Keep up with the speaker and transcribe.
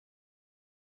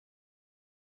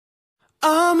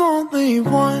I'm only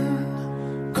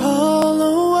one call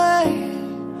away.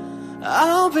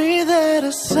 I'll be there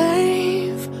to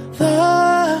save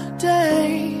the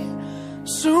day.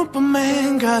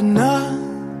 Superman got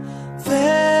nothing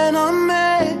on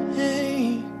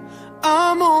me.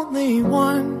 I'm only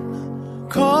one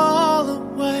call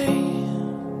away.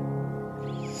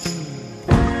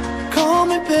 Call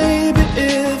me baby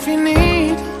if you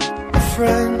need a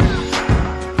friend.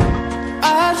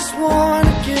 I just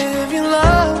wanna give you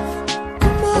love.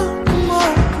 Come on, come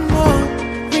on, come on.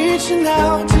 Reaching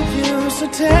out to you, so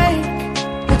take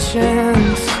a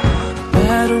chance. No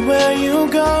matter where you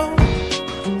go,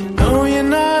 no, you're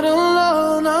not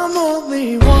alone. I'm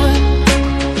only one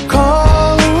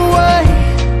call away.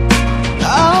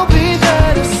 I'll be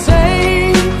there to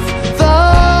save the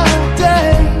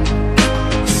day.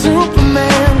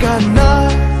 Superman got nothing.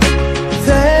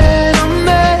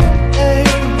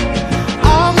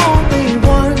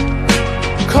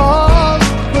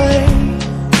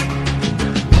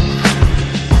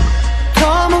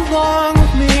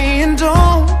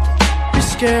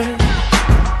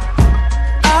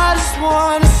 I just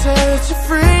wanna set you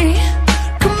free.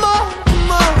 Come on,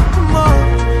 come on, come on.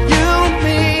 You and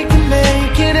me can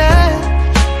make it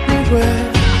anywhere.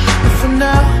 But for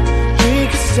now, we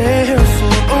can stay here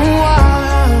for a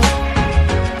while.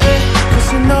 Yeah, 'cause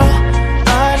you know,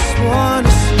 I just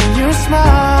wanna see you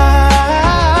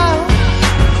smile.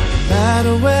 No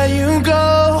matter where you go,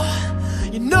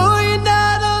 you know you're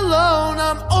not alone.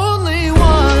 I'm only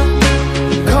one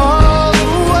call.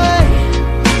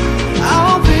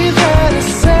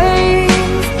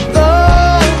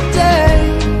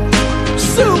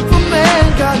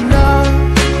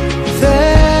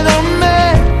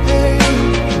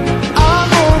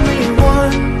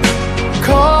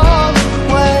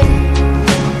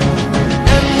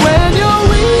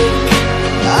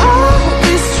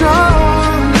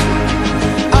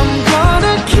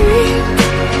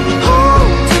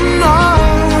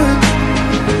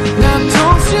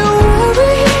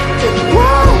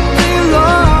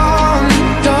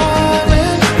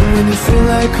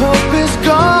 Hope is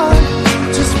gone,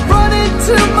 just run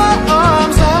into my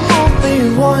arms. I'm only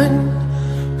one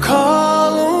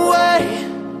call away.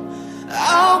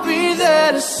 I'll be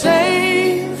there to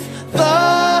save the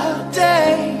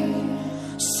day.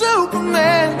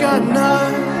 Superman got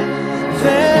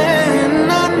nothing.